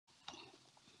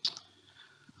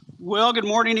Well, good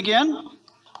morning again.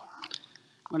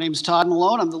 My name is Todd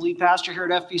Malone. I'm the lead pastor here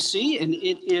at FBC, and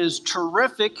it is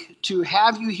terrific to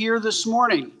have you here this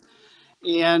morning.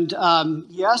 And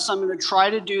yes, I'm going to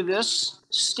try to do this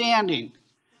standing.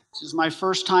 This is my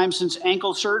first time since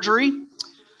ankle surgery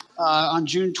on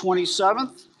June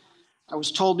 27th. I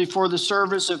was told before the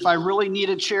service if I really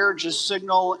need a chair, just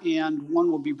signal and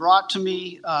one will be brought to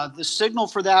me. The signal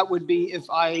for that would be if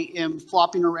I am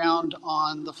flopping around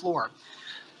on the floor.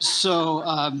 So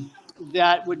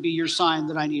that would be your sign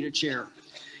that I need a chair.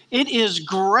 It is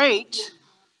great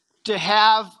to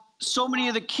have so many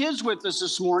of the kids with us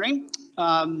this morning.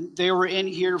 They were in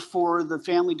here for the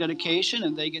family dedication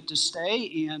and they get to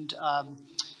stay. And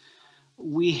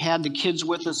we had the kids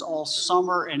with us all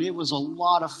summer and it was a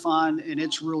lot of fun and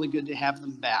it's really good to have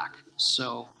them back.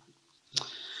 So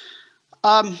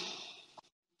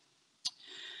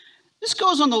this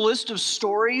goes on the list of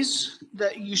stories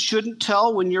that you shouldn't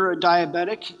tell when you're a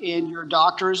diabetic and your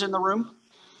doctor is in the room.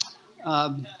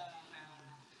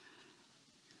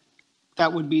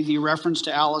 That would be the reference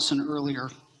to Allison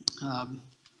earlier. I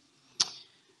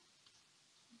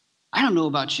don't know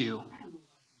about you.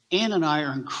 Ann and I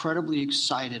are incredibly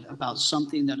excited about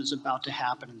something that is about to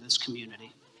happen in this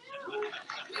community.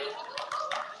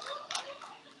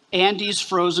 Andy's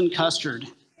Frozen Custard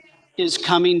is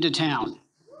coming to town.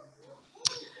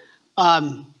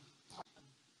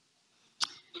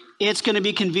 It's going to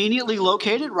be conveniently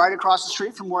located right across the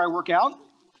street from where I work out,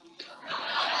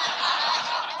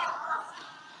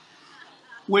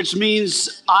 which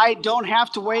means I don't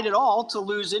have to wait at all to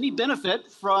lose any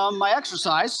benefit from my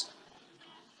exercise.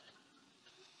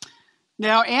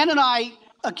 Now, Ann and I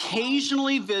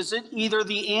occasionally visit either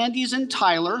the Andes in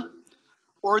Tyler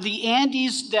or the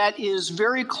Andes that is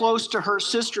very close to her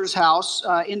sister's house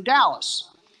in Dallas.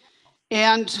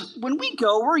 And when we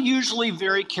go, we're usually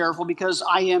very careful because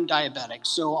I am diabetic.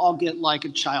 So I'll get like a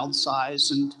child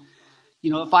size. And,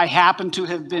 if I happen to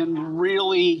have been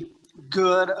really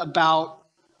good about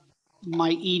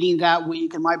my eating that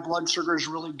week and my blood sugar is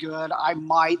really good, I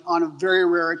might, on a very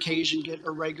rare occasion, get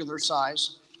a regular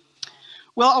size.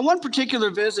 Well, on one particular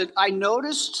visit, I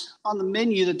noticed on the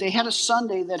menu that they had a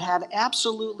sundae that had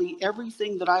absolutely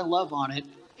everything that I love on it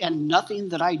and nothing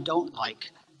that I don't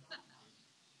like.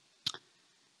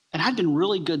 And I'd been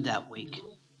really good that week.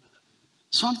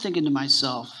 So I'm thinking to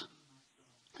myself,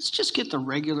 let's just get the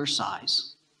regular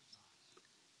size.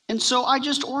 And so I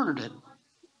just ordered it.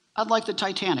 I'd like the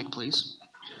Titanic, please.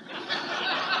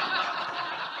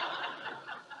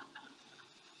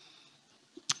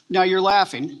 Now you're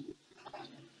laughing.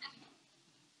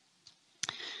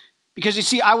 Because you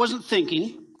see, I wasn't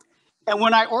thinking. And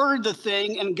when I ordered the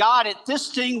thing and got it,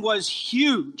 this thing was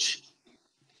huge.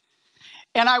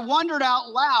 And I wondered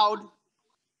out loud,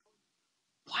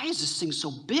 why is this thing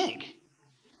so big?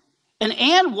 And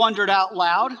Ann wondered out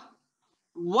loud,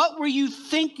 what were you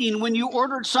thinking when you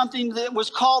ordered something that was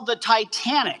called the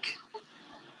Titanic?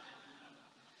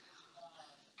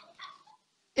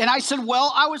 And I said,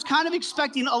 well, I was kind of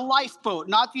expecting a lifeboat,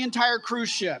 not the entire cruise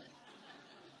ship.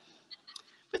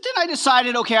 But then I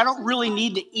decided, okay, I don't really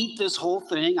need to eat this whole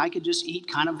thing. I could just eat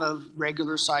kind of a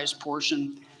regular sized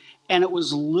portion. And it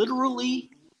was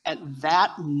literally at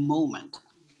that moment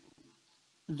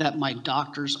that my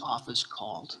doctor's office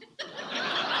called.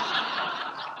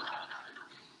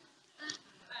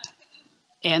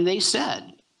 And they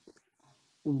said,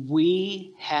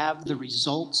 we have the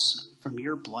results from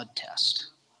your blood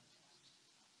test.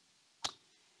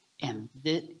 And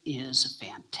that is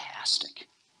fantastic.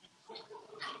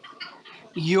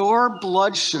 Your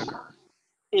blood sugar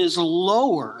is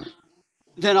lower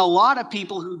than a lot of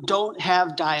people who don't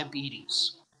have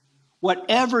diabetes.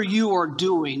 Whatever you are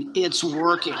doing, it's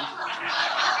working.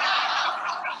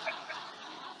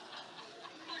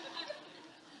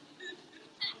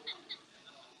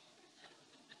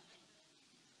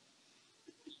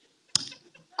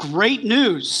 Great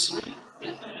news.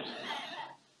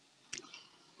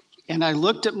 And I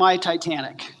looked at my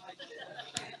Titanic,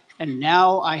 and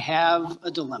now I have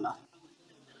a dilemma.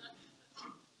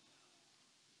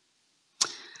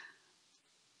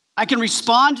 I can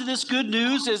respond to this good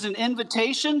news as an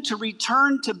invitation to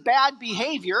return to bad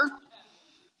behavior,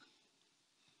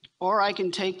 or I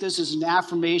can take this as an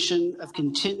affirmation of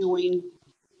continuing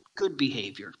good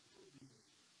behavior.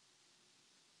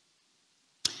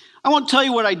 I won't tell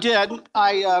you what I did.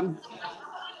 I'll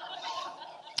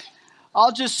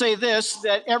just say this,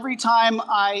 that every time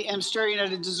I am staring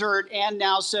at a dessert, Ann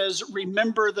now says,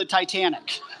 remember the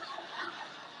Titanic.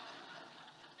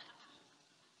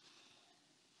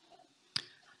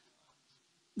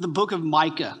 The book of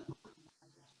Micah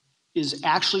is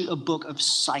actually a book of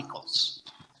cycles.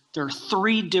 There are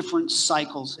 3 different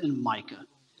cycles in Micah,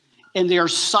 and they are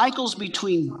cycles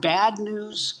between bad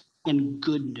news and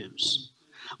good news.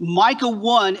 Micah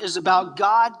 1 is about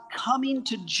God coming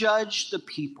to judge the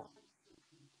people.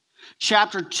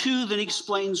 Chapter 2 then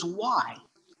explains why.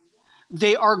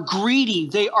 They are greedy,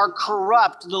 they are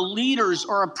corrupt, the leaders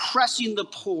are oppressing the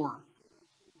poor.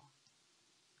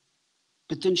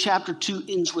 But then chapter 2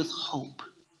 ends with hope.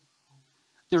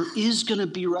 There is going to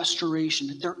be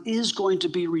restoration. There is going to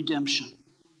be redemption.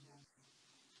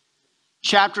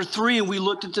 Chapter 3, and we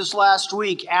looked at this last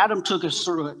week, Adam took us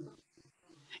through it.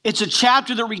 It's a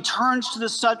chapter that returns to the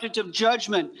subject of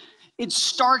judgment. It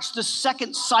starts the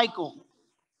second cycle.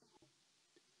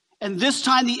 And this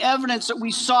time, the evidence that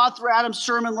we saw through Adam's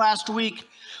sermon last week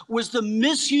was the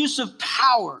misuse of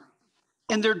power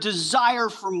and their desire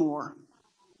for more.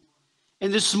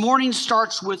 And this morning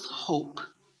starts with hope.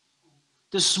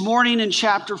 This morning in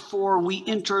chapter 4, we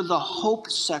enter the hope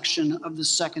section of the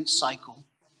second cycle.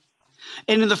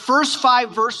 And in the first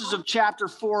 5 verses of chapter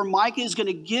 4, Micah is going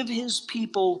to give his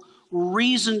people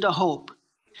reason to hope.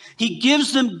 He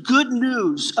gives them good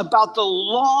news about the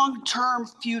long-term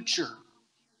future.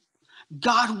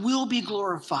 God will be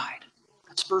glorified.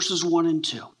 That's verses 1 and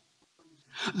 2.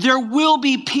 There will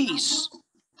be peace.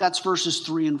 That's verses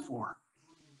 3 and 4.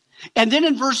 And then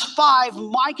in verse 5,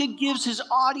 Micah gives his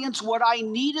audience what I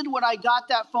needed when I got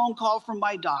that phone call from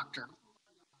my doctor.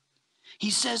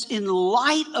 He says, in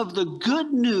light of the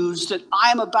good news that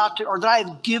I am about to, or that I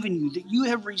have given you, that you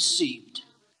have received,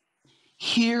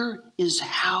 here is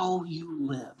how you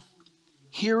live.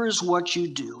 Here is what you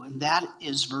do. And that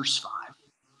is verse 5.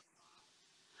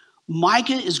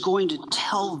 Micah is going to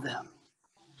tell them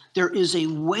there is a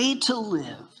way to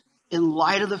live in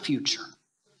light of the future.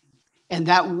 And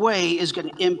that way is going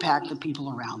to impact the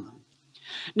people around them.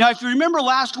 Now, if you remember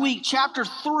last week, chapter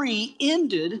 3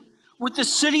 ended with the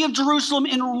city of Jerusalem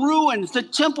in ruins. The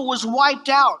temple was wiped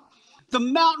out. The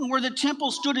mountain where the temple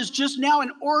stood is just now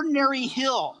an ordinary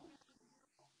hill.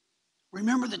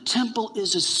 Remember, the temple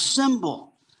is a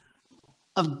symbol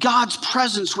of God's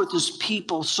presence with his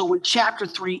people. So when chapter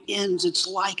 3 ends, it's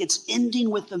like it's ending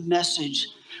with the message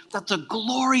that the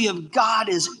glory of God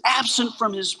is absent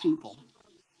from his people.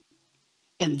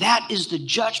 And that is the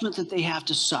judgment that they have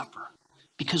to suffer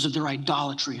because of their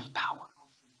idolatry of power.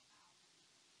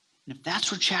 And if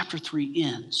that's where chapter 3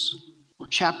 ends, where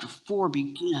chapter 4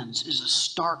 begins is a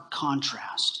stark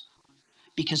contrast.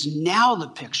 Because now the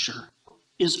picture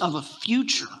is of a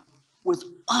future with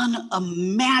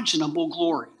unimaginable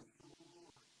glory.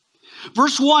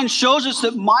 Verse 1 shows us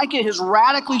that Micah has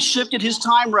radically shifted his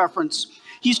time reference.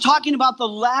 He's talking about the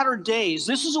latter days.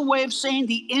 This is a way of saying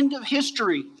the end of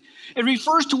history. It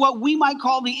refers to what we might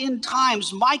call the end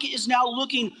times. Micah is now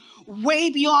looking way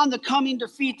beyond the coming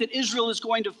defeat that Israel is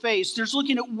going to face. There's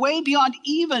looking at way beyond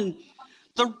even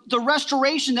the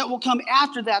restoration that will come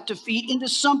after that defeat into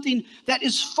something that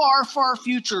is far, far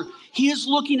future. He is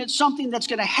looking at something that's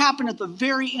going to happen at the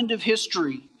very end of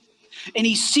history. And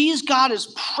he sees God as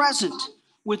present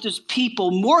with his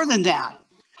people. More than that,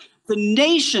 the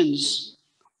nations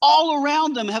all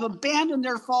around them have abandoned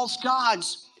their false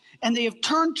gods, and they have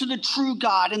turned to the true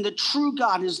God, and the true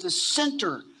God is the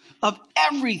center of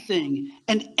everything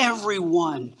and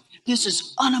everyone. This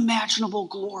is unimaginable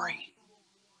glory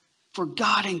for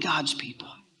God and God's people.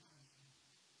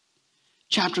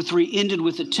 Chapter 3 ended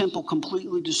with the temple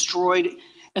completely destroyed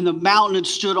and the mountain it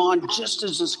stood on just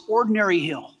as this ordinary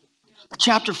hill.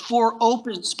 Chapter 4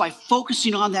 opens by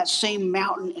focusing on that same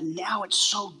mountain, and now it's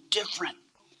so different.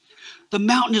 The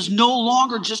mountain is no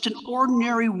longer just an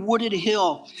ordinary wooded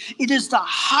hill. It is the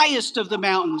highest of the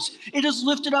mountains. It is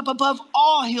lifted up above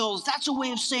all hills. That's a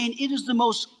way of saying it is the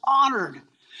most honored,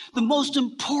 the most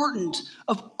important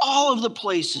of all of the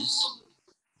places.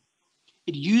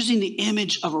 And using the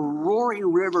image of a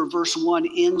roaring river, verse 1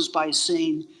 ends by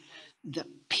saying that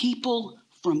people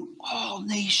from all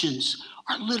nations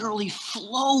are literally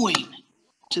flowing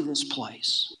to this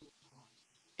place.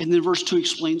 And then verse 2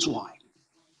 explains why.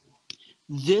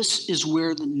 This is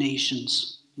where the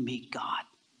nations meet God.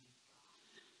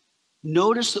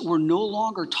 Notice that we're no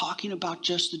longer talking about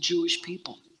just the Jewish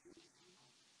people.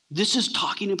 This is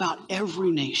talking about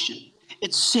every nation.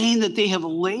 It's saying that they have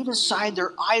laid aside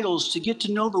their idols to get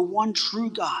to know the one true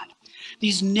God.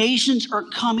 These nations are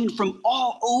coming from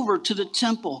all over to the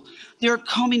temple. They're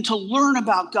coming to learn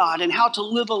about God and how to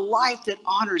live a life that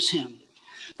honors him.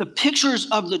 The pictures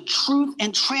of the truth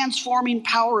and transforming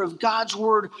power of God's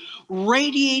word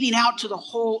radiating out to the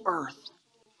whole earth.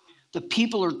 The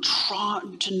people are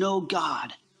drawn to know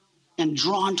God and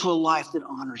drawn to a life that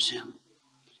honors him.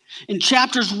 In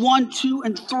chapters 1, 2,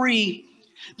 and 3,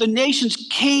 the nations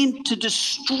came to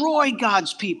destroy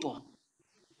God's people.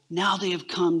 Now they have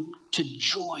come to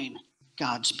join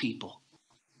God's people.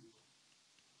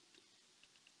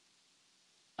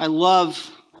 I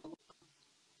love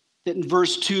that in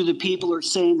verse 2, the people are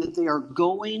saying that they are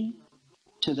going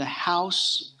to the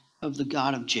house of the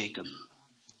God of Jacob.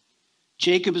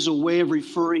 Jacob is a way of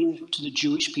referring to the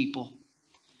Jewish people.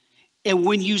 And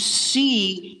when you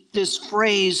see this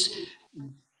phrase,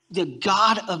 the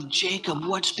God of Jacob,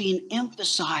 what's being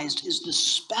emphasized is the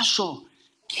special,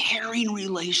 caring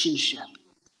relationship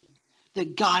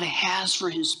that God has for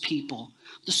his people,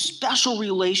 the special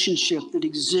relationship that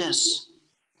exists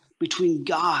between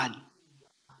God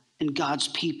and God's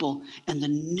people. And the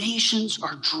nations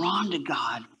are drawn to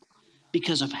God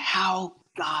because of how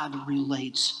God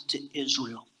relates to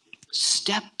Israel.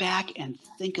 Step back and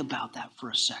think about that for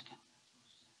a second.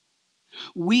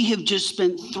 We have just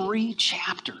spent 3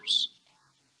 chapters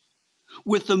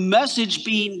with the message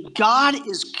being God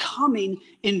is coming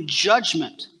in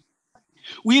judgment.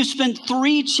 We have spent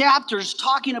 3 chapters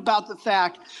talking about the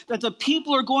fact that the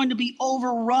people are going to be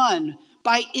overrun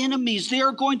by enemies. They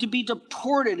are going to be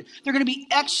deported. They're going to be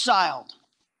exiled.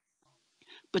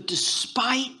 But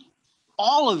despite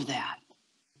all of that,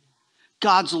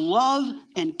 God's love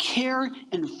and care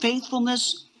and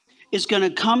faithfulness is going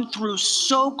to come through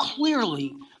so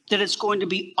clearly that it's going to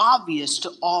be obvious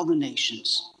to all the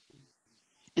nations.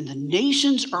 And the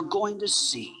nations are going to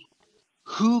see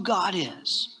who God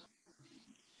is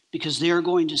because they are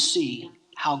going to see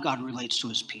how God relates to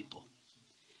his people.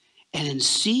 And in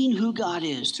seeing who God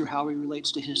is through how he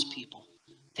relates to his people,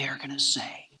 they're going to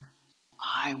say,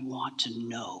 I want to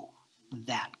know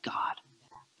that God.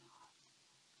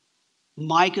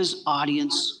 Micah's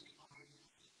audience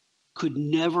could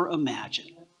never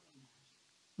imagine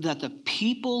that the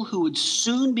people who would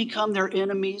soon become their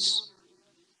enemies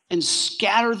and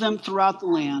scatter them throughout the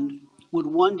land would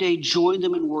one day join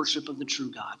them in worship of the true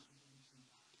God.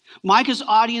 Micah's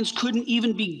audience couldn't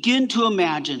even begin to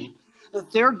imagine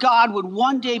that their God would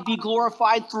one day be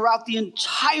glorified throughout the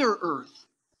entire earth.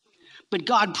 But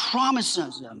God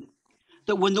promises them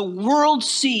that when the world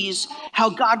sees how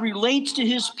God relates to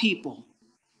his people,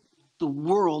 the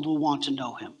world will want to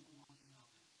know him.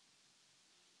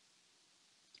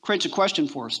 Creates a question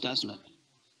for us, doesn't it?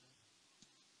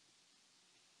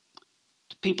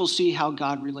 Do people see how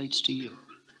God relates to you?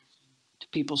 Do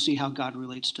people see how God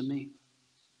relates to me?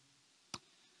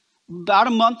 About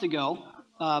a month ago,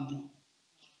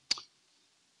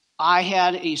 I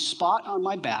had a spot on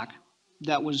my back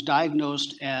that was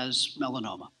diagnosed as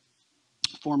melanoma,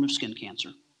 a form of skin cancer.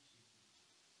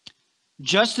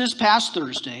 Just this past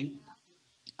Thursday,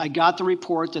 I got the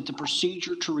report that the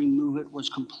procedure to remove it was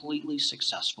completely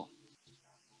successful.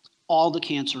 All the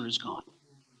cancer is gone.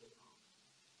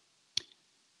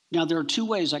 Now, there are 2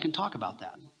 ways I can talk about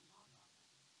that,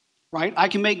 right? I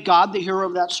can make God the hero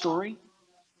of that story,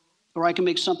 or I can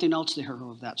make something else the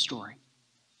hero of that story.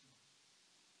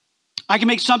 I can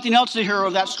make something else the hero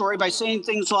of that story by saying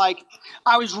things like,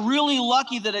 I was really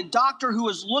lucky that a doctor who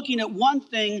was looking at one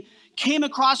thing came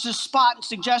across this spot and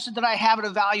suggested that I have it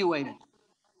evaluated.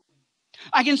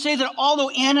 I can say that although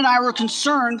Ann and I were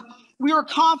concerned, we were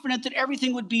confident that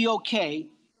everything would be okay,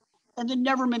 and then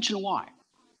never mention why.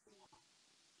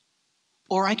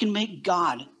 Or I can make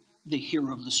God the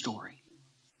hero of the story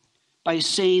by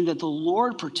saying that the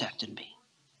Lord protected me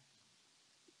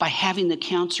by having the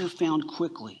cancer found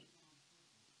quickly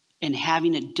and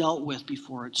having it dealt with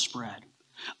before it spread.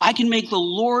 I can make the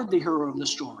Lord the hero of the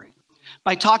story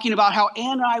by talking about how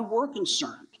Ann and I were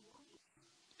concerned,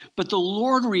 but the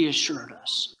Lord reassured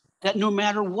us that no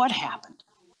matter what happened,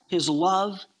 his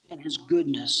love and his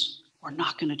goodness were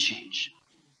not going to change.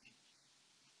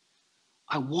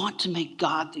 I want to make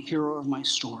God the hero of my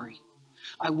story.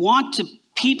 I want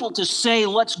people to say,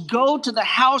 let's go to the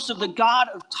house of the God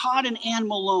of Todd and Ann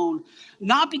Malone,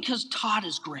 not because Todd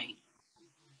is great,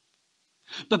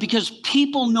 but because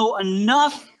people know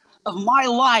enough of my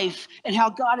life and how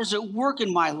God is at work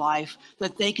in my life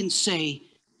that they can say,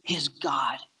 his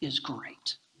God is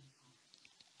great.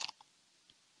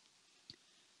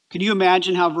 Can you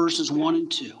imagine how verses 1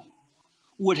 and 2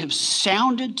 would have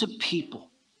sounded to people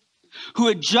who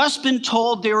had just been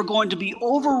told they were going to be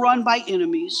overrun by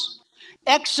enemies,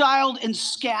 exiled and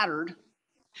scattered,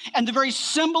 and the very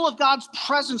symbol of God's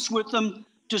presence with them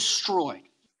destroyed?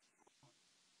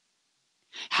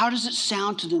 How does it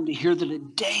sound to them to hear that a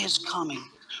day is coming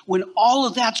when all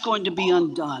of that's going to be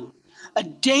undone? A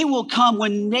day will come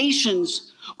when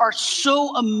nations are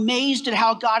so amazed at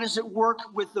how God is at work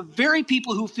with the very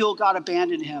people who feel God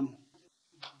abandoned him,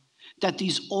 that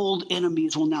these old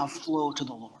enemies will now flow to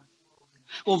the Lord.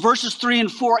 Well, verses 3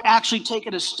 and 4 actually take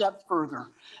it a step further.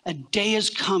 A day is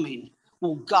coming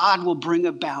where God will bring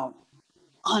about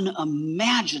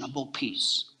unimaginable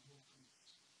peace.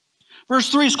 Verse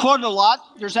 3 is quoted a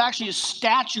lot. There's actually a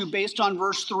statue based on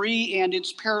verse 3 and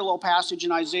its parallel passage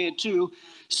in Isaiah 2,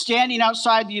 standing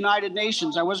outside the United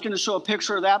Nations. I was going to show a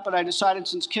picture of that, but I decided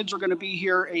since kids are going to be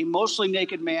here, a mostly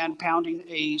naked man pounding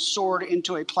a sword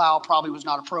into a plow probably was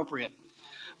not appropriate.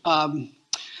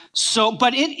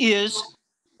 But it is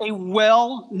a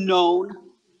well-known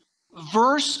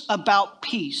verse about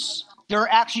peace. There are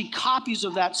actually copies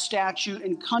of that statue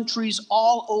in countries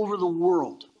all over the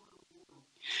world.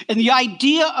 And the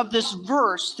idea of this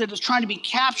verse that is trying to be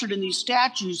captured in these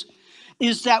statues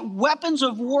is that weapons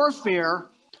of warfare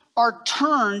are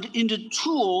turned into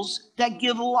tools that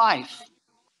give life.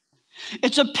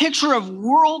 It's a picture of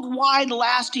worldwide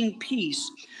lasting peace.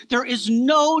 There is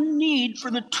no need for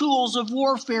the tools of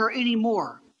warfare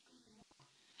anymore.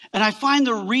 And I find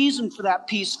the reason for that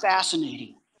peace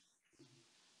fascinating.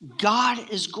 God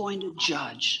is going to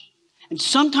judge. And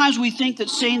sometimes we think that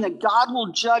saying that God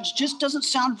will judge just doesn't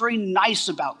sound very nice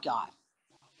about God.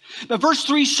 But verse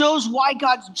 3 shows why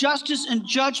God's justice and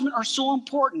judgment are so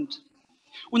important.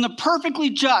 When the perfectly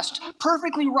just,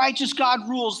 perfectly righteous God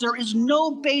rules, there is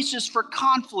no basis for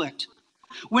conflict.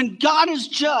 When God is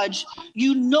judge,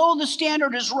 you know the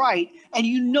standard is right, and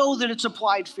you know that it's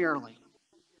applied fairly.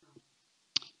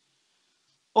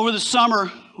 Over the summer,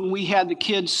 when we had the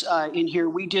kids in here,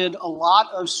 we did a lot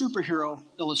of superhero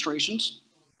illustrations.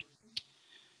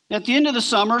 At the end of the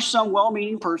summer, some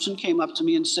well-meaning person came up to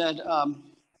me and said,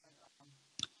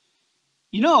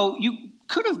 you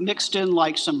could have mixed in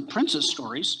like some princess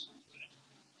stories,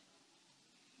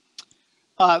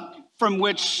 from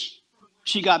which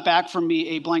she got back from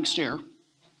me a blank stare.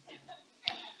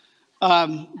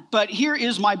 But here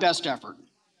is my best effort.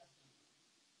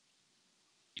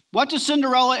 What do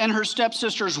Cinderella and her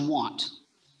stepsisters want? Do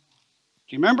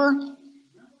you remember?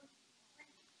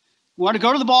 Want to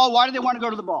go to the ball? Why do they want to go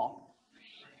to the ball?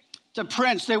 The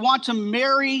prince. They want to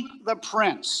marry the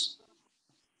prince.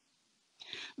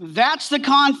 That's the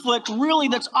conflict really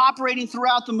that's operating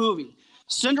throughout the movie.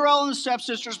 Cinderella and the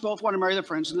stepsisters both want to marry the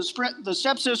prince, and the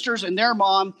stepsisters and their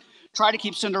mom try to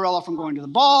keep Cinderella from going to the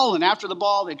ball, and after the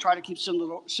ball, they try to keep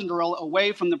Cinderella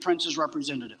away from the prince's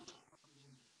representative.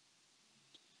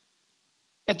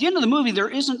 At the end of the movie, there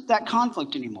isn't that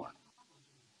conflict anymore.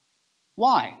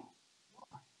 Why?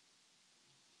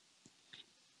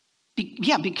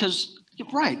 Because,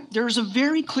 right, there's a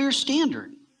very clear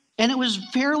standard, and it was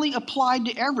fairly applied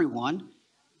to everyone,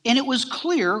 and it was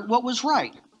clear what was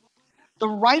right. The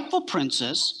rightful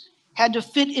princess had to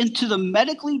fit into the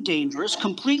medically dangerous,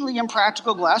 completely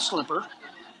impractical glass slipper.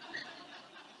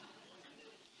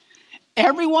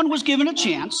 Everyone was given a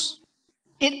chance.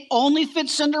 It only fit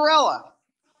Cinderella.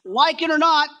 Like it or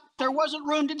not, there wasn't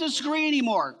room to disagree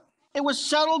anymore. It was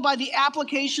settled by the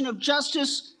application of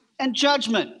justice and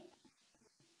judgment.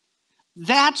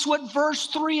 That's what verse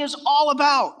 3 is all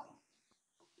about.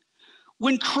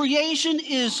 When creation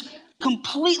is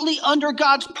completely under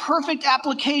God's perfect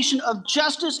application of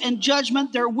justice and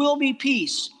judgment, there will be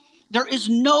peace. There is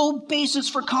no basis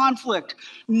for conflict.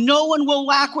 No one will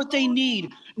lack what they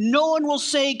need. No one will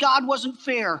say God wasn't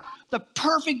fair. The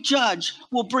perfect judge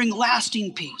will bring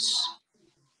lasting peace.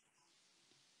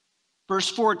 Verse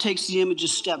 4 takes the image a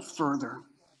step further.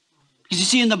 Because you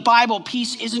see, in the Bible,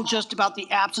 peace isn't just about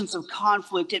the absence of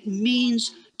conflict. It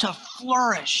means to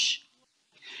flourish.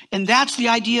 And that's the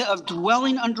idea of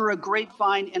dwelling under a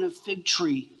grapevine and a fig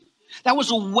tree. That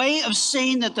was a way of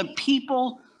saying that the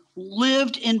people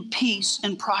lived in peace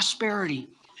and prosperity.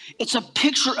 It's a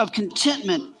picture of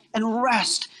contentment and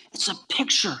rest. It's a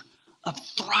picture of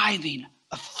thriving,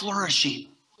 of flourishing.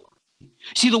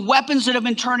 See, the weapons that have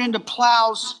been turned into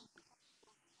plows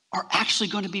are actually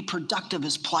going to be productive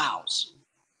as plows.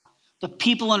 The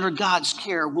people under God's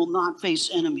care will not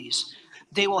face enemies.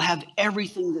 They will have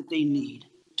everything that they need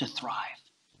to thrive.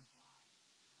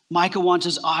 Micah wants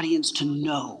his audience to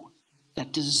know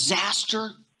that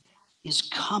disaster is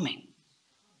coming.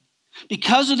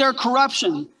 Because of their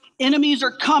corruption, enemies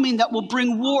are coming that will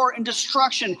bring war and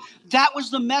destruction. That was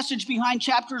the message behind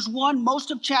chapters 1,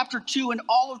 most of chapter 2, and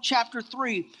all of chapter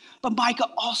 3. But Micah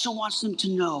also wants them to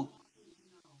know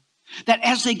that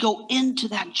as they go into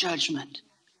that judgment,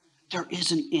 there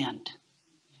is an end.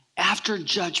 After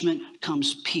judgment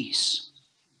comes peace.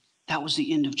 That was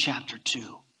the end of chapter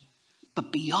 2.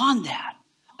 But beyond that,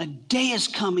 a day is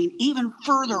coming even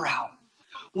further out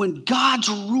when God's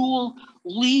rule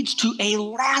leads to a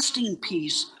lasting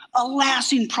peace, a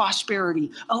lasting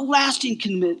prosperity, a lasting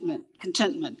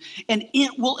contentment, and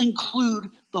it will include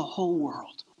the whole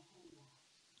world.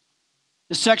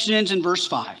 The section ends in verse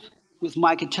 5 with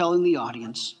Micah telling the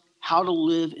audience how to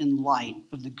live in light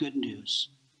of the good news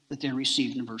that they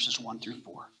received in verses 1 through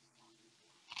 4.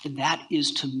 And that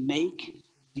is to make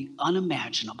the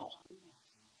unimaginable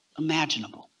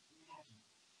imaginable.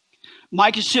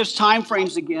 Micah shifts time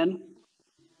frames again.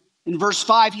 In verse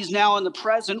 5, he's now in the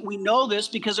present. We know this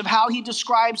because of how he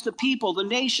describes the people, the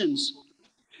nations.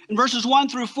 In verses 1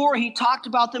 through 4, he talked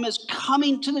about them as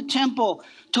coming to the temple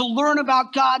to learn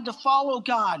about God, to follow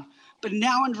God. But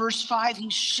now in verse 5, he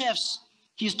shifts.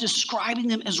 He's describing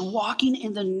them as walking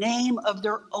in the name of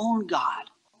their own God.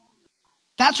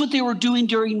 That's what they were doing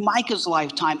during Micah's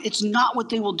lifetime. It's not what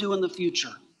they will do in the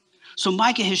future. So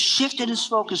Micah has shifted his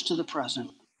focus to the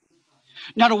present.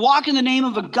 Now, to walk in the name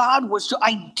of a God was to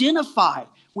identify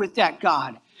with that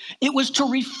God. It was to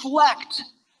reflect,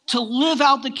 to live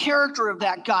out the character of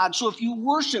that God. So if you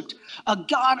worshiped a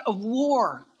God of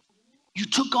war, you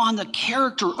took on the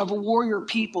character of a warrior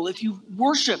people. If you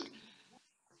worshiped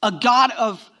a God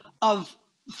of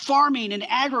farming and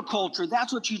agriculture,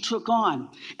 that's what you took on.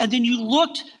 And then you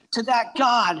looked to that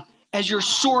God as your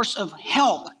source of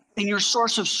help and your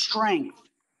source of strength.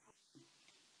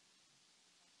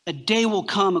 A day will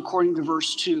come, according to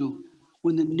verse 2,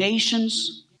 when the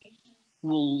nations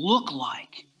will look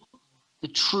like the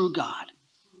true God,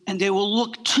 and they will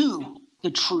look to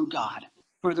the true God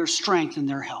for their strength and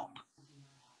their help.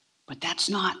 But that's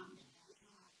not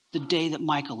the day that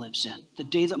Micah lives in. The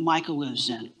day that Micah lives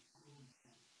in,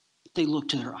 they look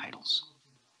to their idols.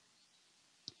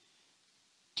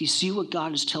 Do you see what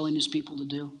God is telling his people to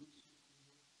do?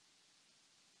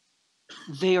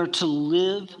 They are to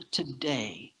live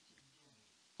today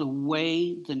the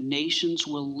way the nations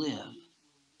will live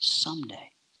someday.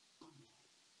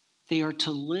 They are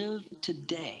to live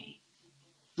today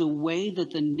the way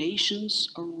that the nations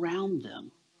around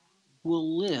them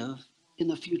will live in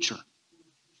the future.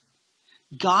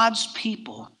 God's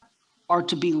people are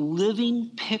to be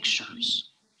living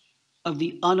pictures of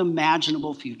the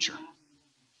unimaginable future.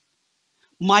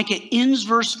 Micah ends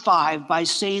verse 5 by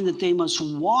saying that they must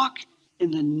walk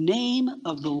in the name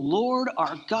of the Lord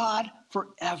our God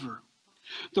forever.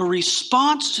 The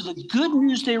response to the good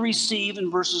news they receive in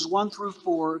verses 1 through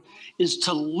 4 is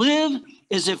to live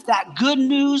as if that good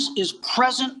news is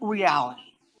present reality.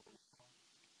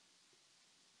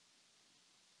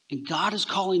 And God is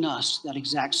calling us that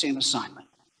exact same assignment.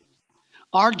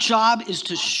 Our job is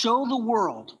to show the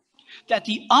world that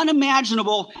the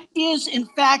unimaginable is in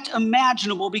fact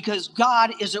imaginable because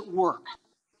God is at work.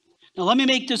 Now let me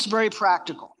make this very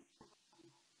practical.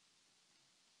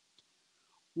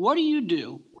 What do you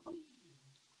do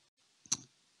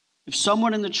if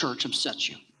someone in the church upsets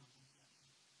you?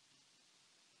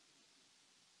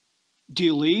 Do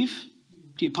you leave?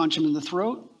 Do you punch him in the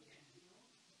throat?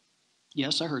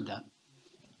 Yes, I heard that.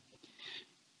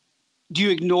 Do you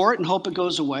ignore it and hope it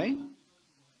goes away?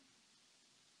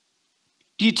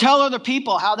 Do you tell other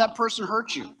people how that person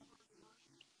hurt you?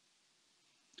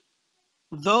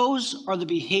 Those are the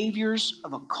behaviors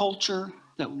of a culture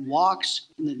that walks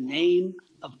in the name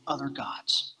of other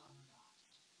gods.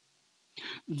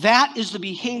 That is the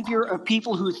behavior of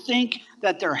people who think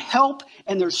that their help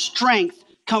and their strength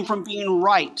come from being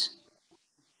right,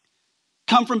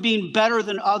 come from being better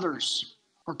than others,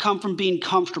 or come from being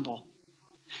comfortable.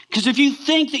 Because if you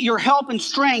think that your help and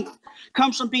strength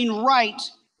comes from being right,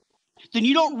 then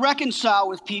you don't reconcile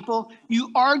with people.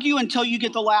 You argue until you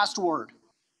get the last word.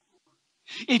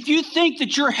 If you think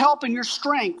that your help and your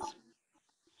strength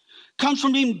comes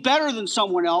from being better than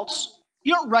someone else,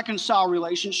 you don't reconcile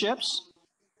relationships.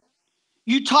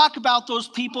 You talk about those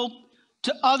people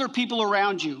to other people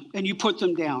around you and you put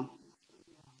them down.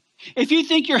 If you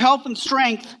think your help and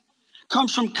strength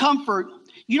comes from comfort,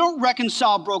 you don't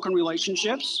reconcile broken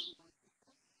relationships.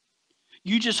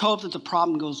 You just hope that the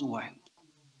problem goes away.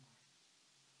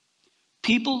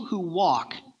 People who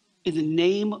walk in the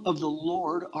name of the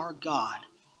Lord our God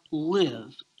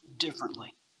live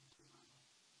differently.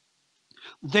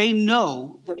 They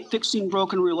know that fixing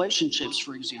broken relationships,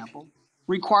 for example,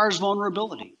 requires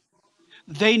vulnerability.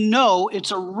 They know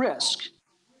it's a risk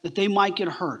that they might get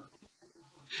hurt.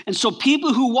 And so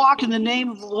people who walk in the name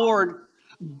of the Lord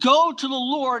go to the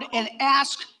Lord and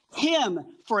ask him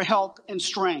for help and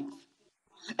strength.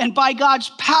 And by God's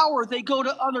power, they go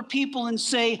to other people and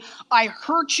say, I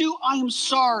hurt you, I am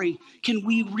sorry. Can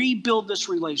we rebuild this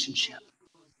relationship?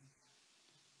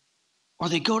 Or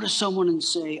they go to someone and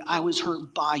say, I was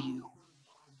hurt by you,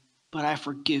 but I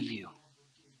forgive you.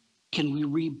 Can we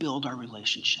rebuild our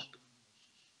relationship?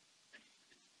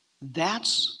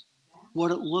 That's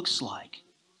what it looks like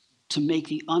to make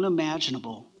the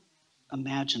unimaginable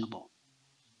imaginable.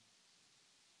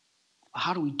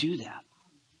 How do we do that?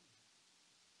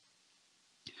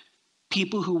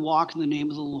 People who walk in the name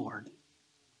of the Lord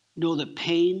know that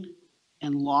pain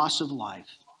and loss of life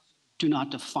do not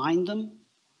define them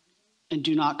and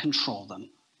do not control them.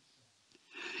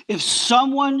 If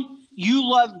someone you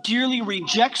love dearly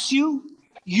rejects you,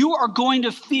 you are going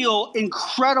to feel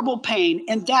incredible pain,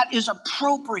 and that is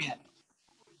appropriate.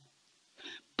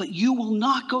 But you will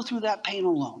not go through that pain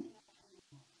alone.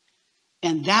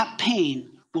 And that pain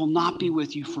will not be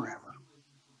with you forever.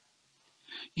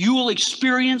 You will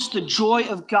experience the joy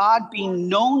of God being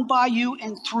known by you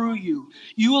and through you.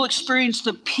 You will experience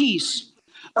the peace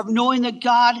of knowing that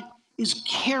God is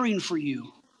caring for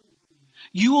you.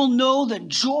 You will know that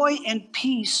joy and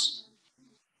peace,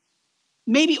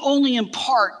 maybe only in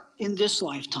part in this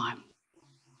lifetime,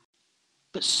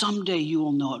 but someday you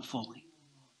will know it fully.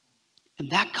 And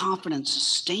that confidence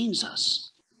sustains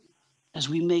us as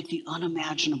we make the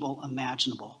unimaginable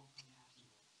imaginable,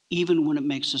 even when it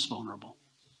makes us vulnerable.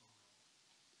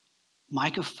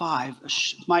 Micah 4,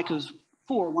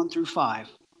 1 through 5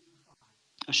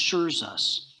 assures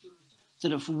us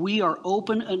that if we are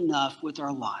open enough with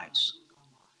our lives,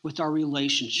 with our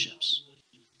relationships,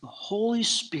 the Holy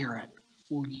Spirit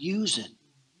will use it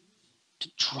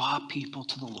to draw people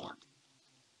to the Lord.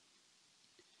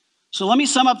 So let me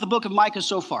sum up the book of Micah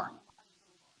so far.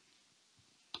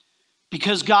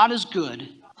 Because God is good,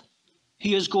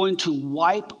 he is going to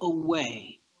wipe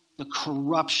away the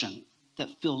corruption that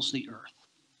fills the earth.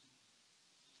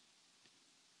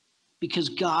 Because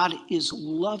God is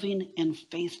loving and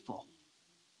faithful,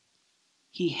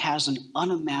 he has an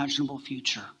unimaginable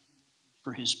future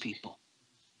for his people.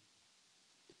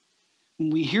 When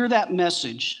we hear that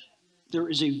message, there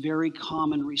is a very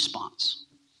common response.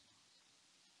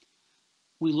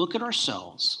 We look at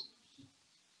ourselves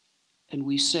and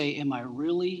we say, am I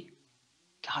really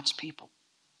God's people?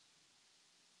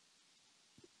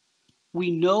 We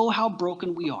know how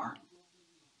broken we are.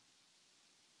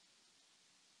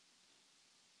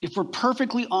 If we're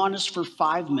perfectly honest for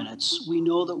 5 minutes, we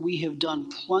know that we have done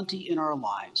plenty in our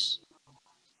lives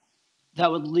that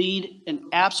would lead an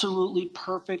absolutely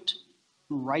perfect,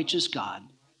 righteous God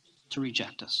to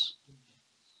reject us.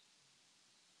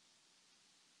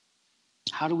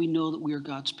 How do we know that we are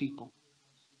God's people?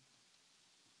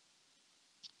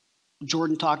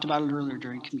 Jordan talked about it earlier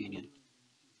during communion.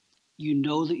 You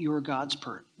know that you are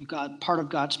part of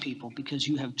God's people because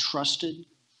you have trusted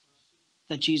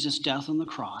that Jesus' death on the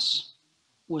cross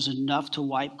was enough to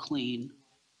wipe clean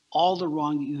all the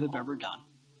wrong that you have ever done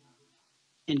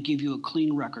and give you a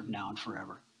clean record now and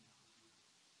forever.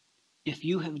 If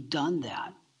you have done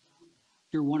that,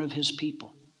 you're one of his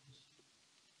people.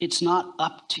 It's not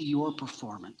up to your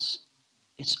performance.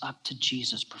 It's up to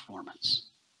Jesus' performance.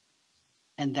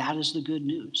 And that is the good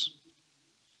news.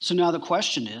 So now the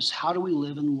question is, how do we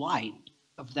live in light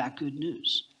of that good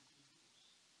news?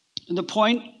 And the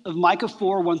point of Micah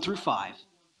 4, 1 through 5,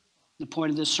 the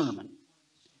point of this sermon,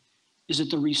 is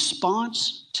that the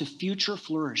response to future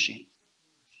flourishing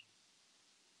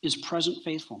is present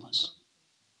faithfulness.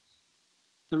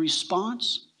 The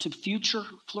response to future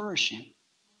flourishing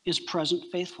is present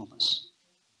faithfulness.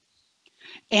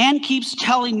 Anne keeps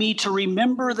telling me to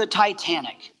remember the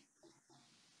Titanic.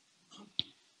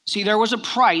 See, there was a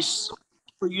price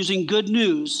for using good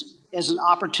news as an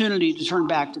opportunity to turn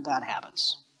back to bad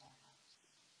habits.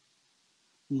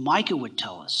 Micah would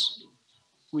tell us,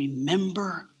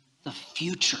 remember the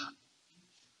future.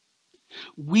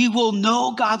 We will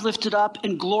know God lifted up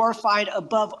and glorified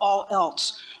above all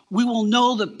else. We will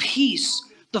know the peace,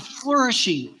 the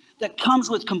flourishing that comes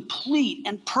with complete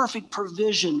and perfect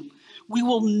provision. We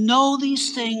will know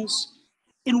these things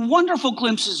in wonderful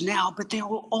glimpses now, but there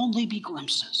will only be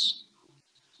glimpses.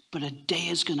 But a day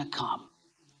is going to come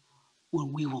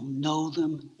when we will know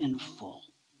them in full.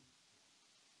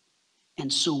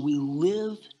 And so we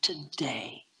live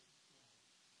today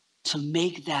to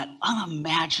make that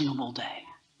unimaginable day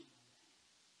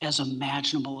as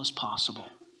imaginable as possible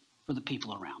for the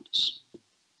people around us.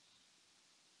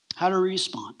 How to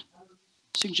respond?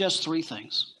 Suggest 3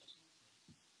 things.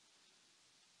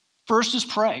 First is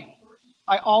pray.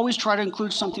 I always try to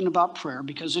include something about prayer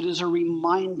because it is a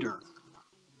reminder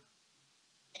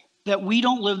that we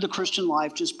don't live the Christian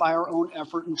life just by our own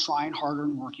effort and trying harder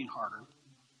and working harder.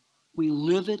 We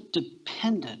live it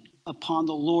dependent upon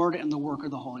the Lord and the work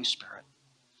of the Holy Spirit.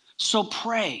 So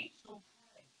pray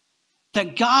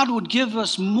that God would give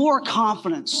us more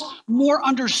confidence, more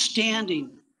understanding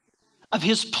of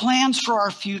his plans for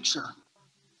our future.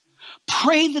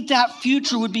 Pray that that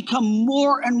future would become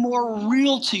more and more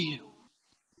real to you.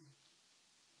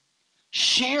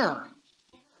 Share.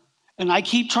 And I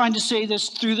keep trying to say this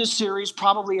through this series,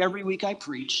 probably every week I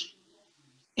preach.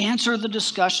 Answer the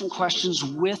discussion questions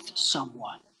with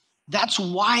someone. That's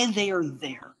why they are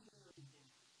there.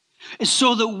 It's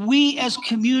so that we as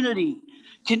community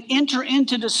can enter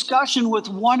into discussion with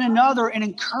one another and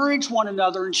encourage one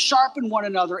another and sharpen one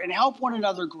another and help one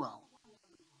another grow.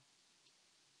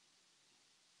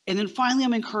 And then finally,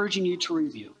 I'm encouraging you to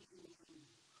review.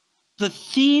 The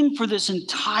theme for this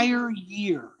entire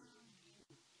year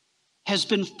has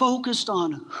been focused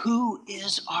on who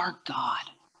is our God.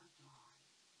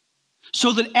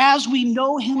 So that as we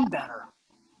know him better,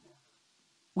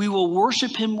 we will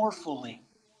worship him more fully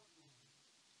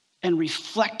and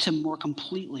reflect him more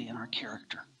completely in our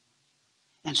character.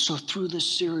 And so through this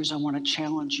series, I want to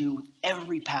challenge you with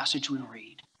every passage we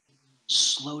read.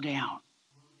 Slow down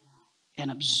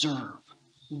and observe.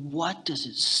 What does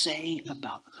it say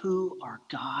about who our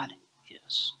God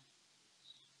is?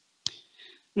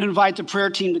 I'm going to invite the prayer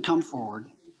team to come forward.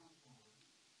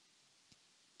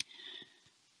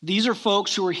 These are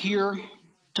folks who are here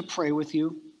to pray with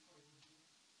you,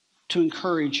 to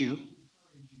encourage you,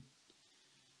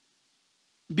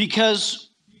 because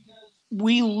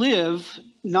we live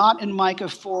not in Micah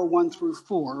 4, 1 through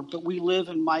 4, but we live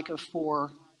in Micah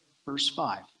 4, verse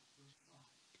 5.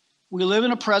 We live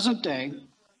in a present day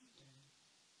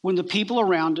when the people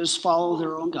around us follow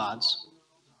their own gods,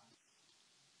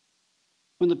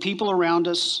 when the people around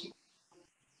us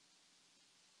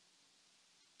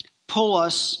pull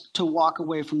us to walk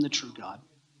away from the true God.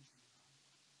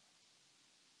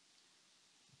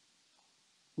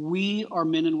 We are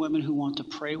men and women who want to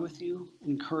pray with you,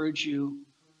 encourage you,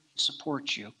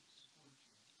 support you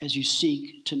as you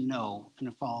seek to know and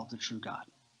to follow the true God.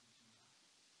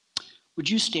 Would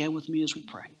you stand with me as we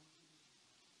pray?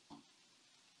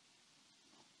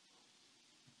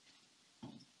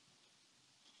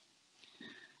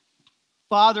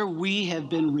 Father, we have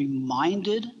been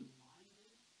reminded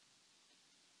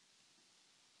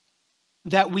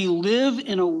that we live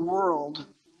in a world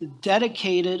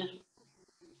dedicated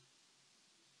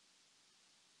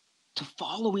to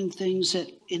following things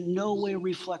that in no way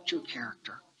reflect your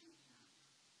character.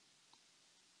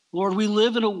 Lord, we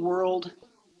live in a world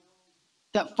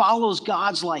that follows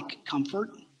gods like comfort,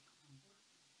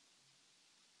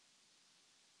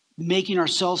 making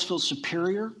ourselves feel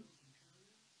superior,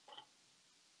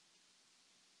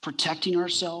 protecting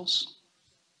ourselves.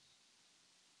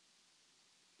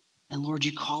 And Lord,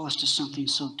 you call us to something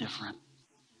so different.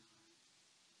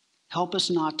 Help us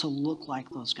not to look like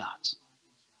those gods.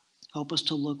 Help us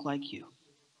to look like you,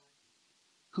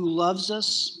 who loves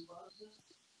us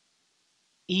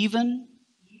even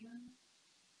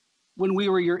when we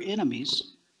were your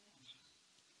enemies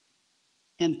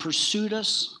and pursued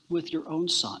us with your own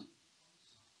Son,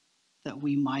 that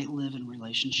we might live in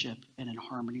relationship and in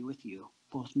harmony with you,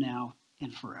 both now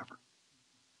and forever.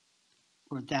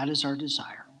 Lord, that is our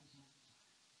desire.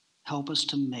 Help us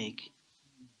to make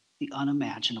the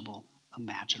unimaginable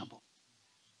imaginable.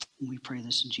 And we pray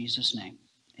this in Jesus' name.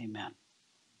 Amen.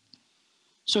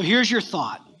 So here's your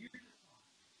thought.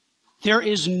 There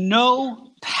is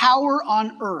no power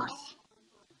on earth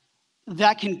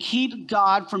that can keep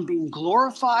God from being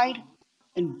glorified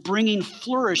and bringing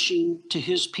flourishing to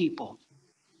his people.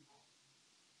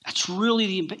 That's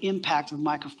really the impact of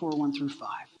Micah 4, 1 through 5.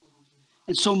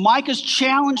 And so Micah's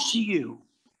challenge to you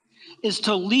is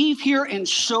to leave here and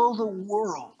show the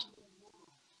world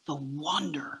the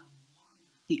wonder,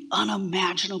 the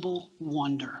unimaginable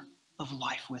wonder of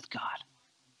life with God.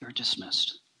 You're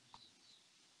dismissed.